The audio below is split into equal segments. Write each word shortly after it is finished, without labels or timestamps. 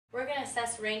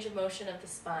assess range of motion of the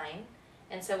spine.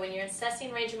 And so when you're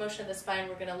assessing range of motion of the spine,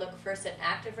 we're going to look first at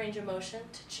active range of motion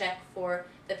to check for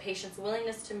the patient's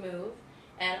willingness to move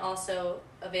and also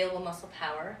available muscle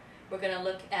power. We're going to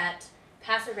look at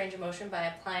passive range of motion by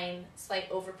applying slight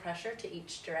overpressure to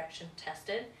each direction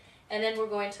tested. And then we're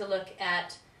going to look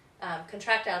at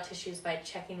contractile tissues by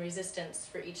checking resistance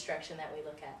for each direction that we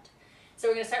look at. So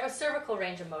we're going to start with cervical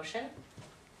range of motion.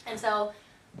 And so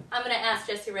I'm going to ask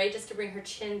Jessie Rae just to bring her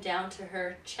chin down to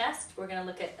her chest. We're going to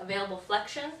look at available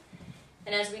flexion.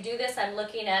 And as we do this, I'm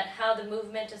looking at how the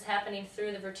movement is happening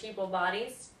through the vertebral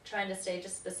bodies, trying to stay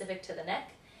just specific to the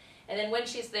neck. And then when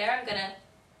she's there, I'm going to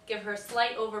give her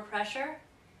slight overpressure.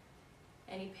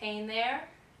 Any pain there?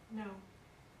 No.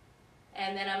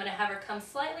 And then I'm going to have her come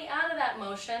slightly out of that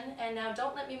motion. And now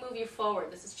don't let me move you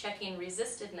forward. This is checking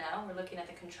resisted now. We're looking at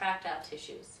the contractile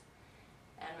tissues.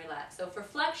 And relax. So for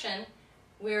flexion,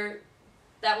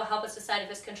 that will help us decide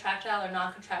if it's contractile or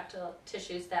non-contractile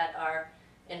tissues that are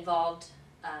involved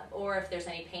or if there's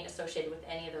any pain associated with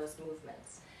any of those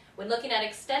movements. When looking at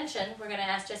extension, we're going to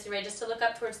ask Jessie Rae just to look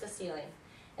up towards the ceiling.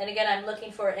 And again, I'm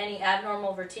looking for any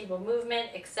abnormal vertebral movement,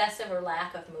 excessive or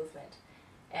lack of movement.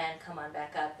 And come on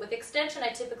back up. With extension, I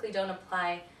typically don't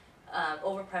apply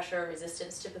overpressure or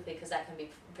resistance typically because that can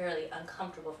be fairly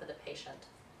uncomfortable for the patient.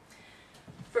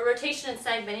 For rotation and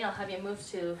side bending, I'll have you move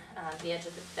to the edge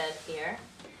of the bed here.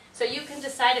 So you can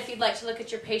decide if you'd like to look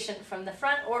at your patient from the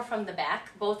front or from the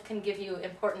back. Both can give you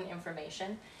important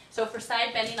information. So for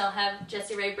side bending, I'll have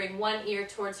Jessie Rae bring one ear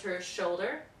towards her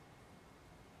shoulder.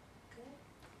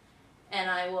 And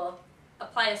I will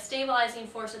apply a stabilizing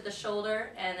force at the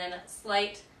shoulder and then a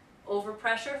slight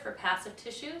overpressure for passive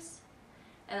tissues.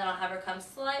 And then I'll have her come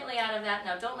slightly out of that.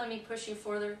 Now don't let me push you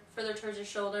further towards your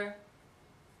shoulder.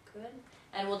 Good.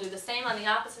 And we'll do the same on the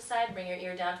opposite side. Bring your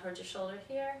ear down towards your shoulder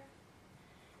here.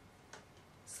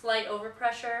 Slight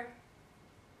overpressure.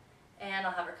 And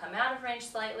I'll have her come out of range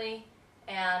slightly.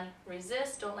 And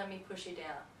resist. Don't let me push you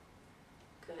down.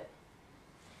 Good.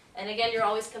 And again, you're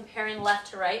always comparing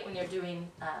left to right when you're doing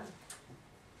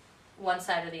one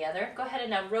side or the other. Go ahead and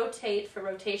now rotate for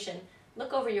rotation.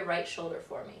 Look over your right shoulder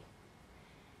for me.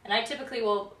 And I typically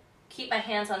will keep my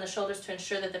hands on the shoulders to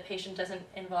ensure that the patient doesn't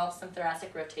involve some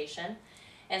thoracic rotation.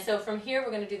 And so from here,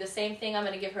 we're going to do the same thing. I'm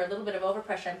going to give her a little bit of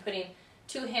overpressure. I'm putting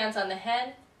two hands on the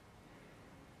head,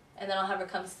 and then I'll have her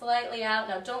come slightly out.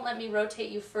 Now don't let me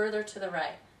rotate you further to the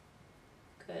right.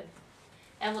 Good.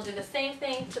 And we'll do the same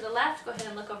thing to the left. Go ahead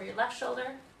and look over your left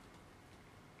shoulder.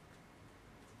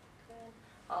 Good.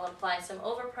 I'll apply some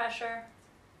overpressure.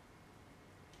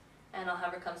 And I'll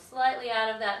have her come slightly out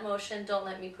of that motion. Don't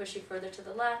let me push you further to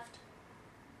the left.